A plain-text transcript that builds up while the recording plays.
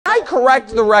I correct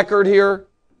the record here?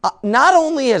 Not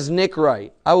only has Nick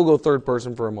Wright, I will go third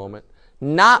person for a moment,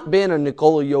 not been a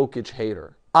Nikola Jokic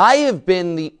hater. I have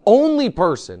been the only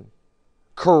person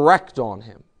correct on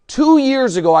him. 2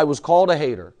 years ago, I was called a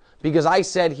hater because I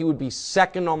said he would be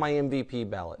second on my MVP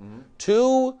ballot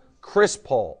to Chris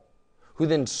Paul, who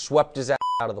then swept his ass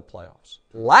out of the playoffs.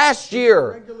 Last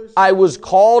year, I was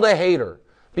called a hater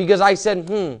because I said,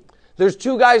 there's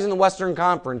two guys in the Western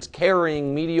Conference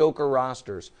carrying mediocre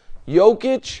rosters,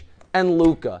 Jokic and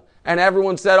Luka. And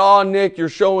everyone said, oh, Nick, you're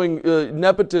showing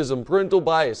nepotism, parental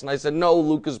bias. And I said, no,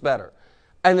 Luka's better.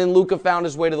 And then Luka found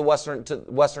his way to the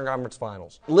Western Conference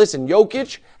Finals. Listen,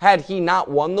 Jokic, had he not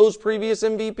won those previous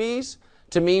MVPs,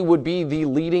 to me would be the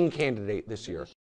leading candidate this year.